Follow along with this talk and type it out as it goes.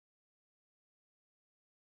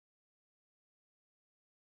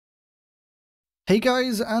Hey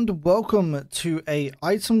guys, and welcome to a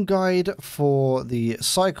item guide for the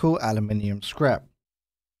Cycle aluminium scrap.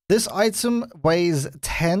 This item weighs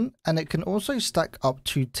 10 and it can also stack up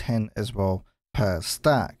to 10 as well per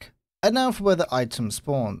stack. And now for where the item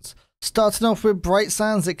spawns. Starting off with Bright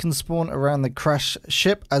Sands, it can spawn around the crash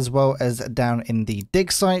ship as well as down in the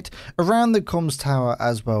dig site, around the comms tower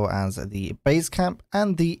as well as the base camp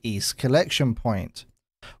and the east collection point.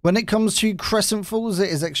 When it comes to Crescent Falls, it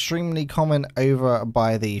is extremely common over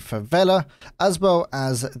by the favela, as well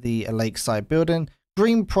as the lakeside building,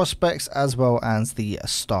 green prospects, as well as the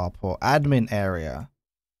starport admin area.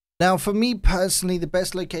 Now for me personally, the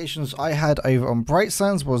best locations I had over on Bright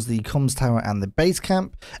Sands was the comms tower and the base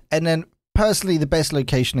camp, and then personally the best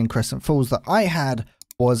location in Crescent Falls that I had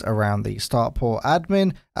was around the starport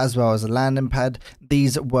admin as well as a landing pad.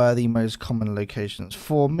 These were the most common locations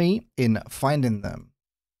for me in finding them.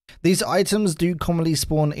 These items do commonly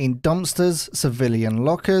spawn in dumpsters, civilian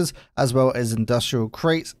lockers, as well as industrial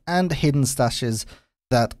crates and hidden stashes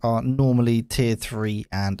that are normally tier 3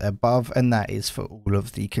 and above, and that is for all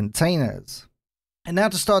of the containers. And now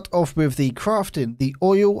to start off with the crafting, the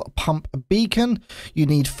oil pump beacon, you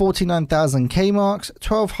need 49,000 K marks,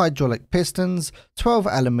 12 hydraulic pistons, 12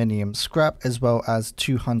 aluminium scrap, as well as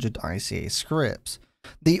 200 ICA scripts.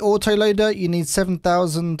 The autoloader, you need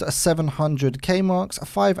 7,700 K marks,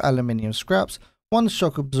 5 aluminium scraps, 1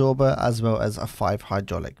 shock absorber, as well as 5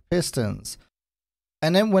 hydraulic pistons.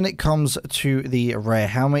 And then when it comes to the rare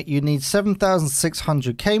helmet, you need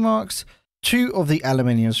 7,600 K marks, 2 of the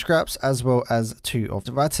aluminium scraps, as well as 2 of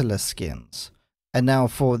the rattler skins. And now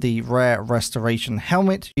for the rare restoration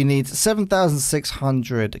helmet, you need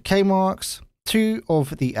 7,600 K marks, 2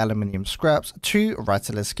 of the aluminium scraps, 2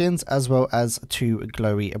 rattler skins, as well as 2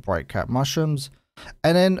 glowy bright cap mushrooms.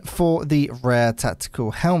 And then for the rare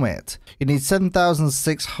tactical helmet, you need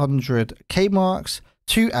 7,600 K marks,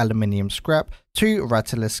 2 aluminium scrap, 2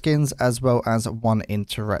 rattler skins, as well as 1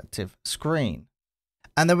 interactive screen.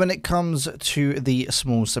 And then when it comes to the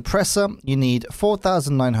small suppressor, you need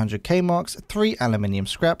 4,900 K marks, 3 aluminium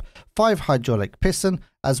scrap, 5 hydraulic piston,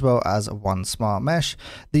 as well as 1 smart mesh.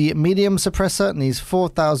 The medium suppressor needs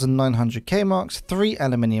 4,900 K marks, 3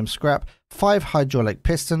 aluminium scrap, 5 hydraulic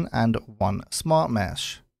piston, and 1 smart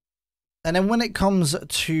mesh. And then when it comes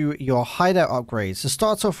to your hideout upgrades, to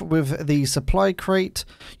start off with the supply crate,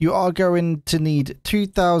 you are going to need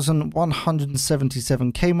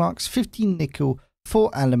 2,177 K marks, 50 nickel,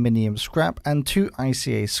 4 aluminium scrap, and 2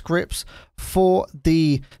 ICA scripts for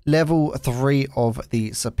the level 3 of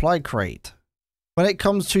the supply crate. When it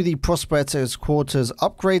comes to the Prospector's Quarters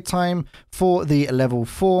upgrade time for the level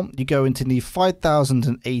 4, you're going to need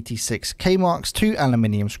 5,086 K marks, 2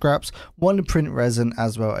 aluminium scraps, 1 print resin,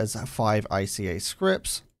 as well as 5 ICA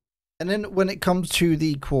scripts. And then when it comes to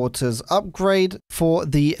the quarters upgrade for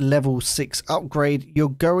the level 6 upgrade, you're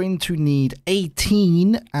going to need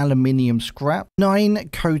 18 aluminium scrap, 9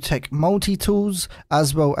 Kotech multi-tools,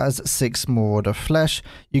 as well as 6 Marauder flesh.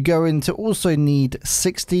 You're going to also need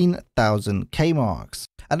 16,000 K marks.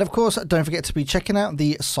 And of course, don't forget to be checking out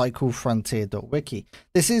the TheCycleFrontier.Wiki.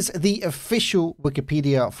 This is the official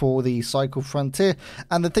Wikipedia for the Cycle Frontier.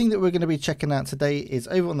 And the thing that we're going to be checking out today is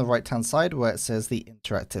over on the right hand side where it says the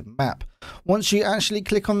interactive map. Once you actually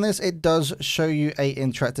click on this, it does show you a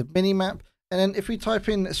interactive mini map. And then if we type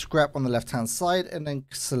in scrap on the left hand side and then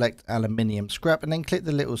select aluminium scrap and then click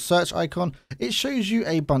the little search icon, it shows you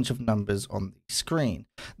a bunch of numbers on the screen.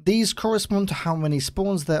 These correspond to how many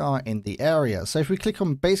spawns there are in the area. So if we click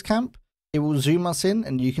on base camp, it will zoom us in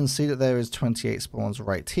and you can see that there is 28 spawns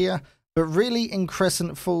right here. But really in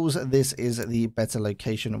Crescent Falls, this is the better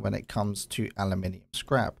location when it comes to aluminium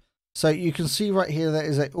scrap. So you can see right here, there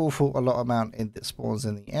is an awful lot amount in the spawns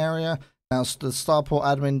in the area. Now, the starport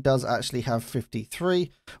admin does actually have 53,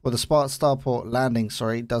 or the starport landing,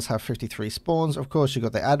 sorry, does have 53 spawns. Of course, you've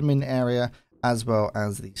got the admin area as well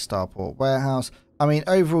as the starport warehouse. I mean,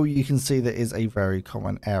 overall, you can see that is a very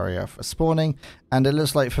common area for spawning, and it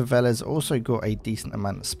looks like favelas also got a decent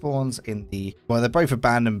amount of spawns in the, well, they're both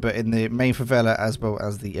abandoned, but in the main favela as well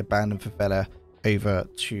as the abandoned favela over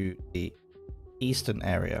to the eastern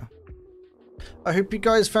area. I hope you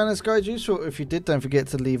guys found this guide useful. If you did, don't forget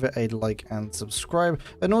to leave it a like and subscribe.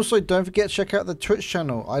 And also don't forget to check out the Twitch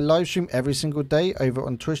channel. I live stream every single day over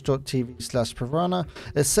on twitch.tv/Piranha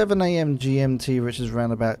at 7 AM GMT, which is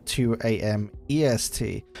around about 2 AM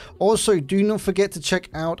EST. Also, do not forget to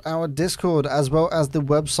check out our Discord as well as the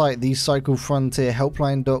website,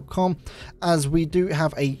 TheCycleFrontierHelpline.com, as we do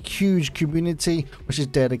have a huge community which is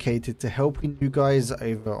dedicated to helping you guys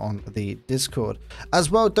over on the Discord.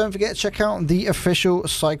 As well, don't forget to check out the official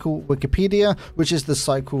Cycle Wikipedia, which is the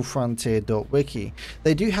TheCycleFrontier.Wiki.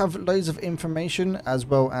 They do have loads of information, as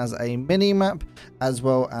well as a mini map, as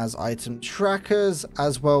well as item trackers,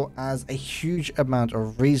 as well as a huge amount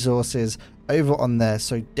of resources over on there,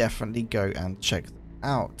 so definitely go and check them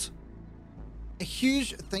out. A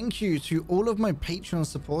huge thank you to all of my Patreon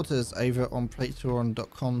supporters over on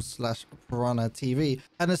patreon.com/PiranhaTV,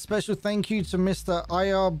 and a special thank you to Mr.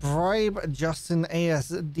 IR Bribe, Justin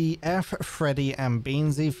ASDF, Freddy and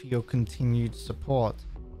Beansy for your continued support.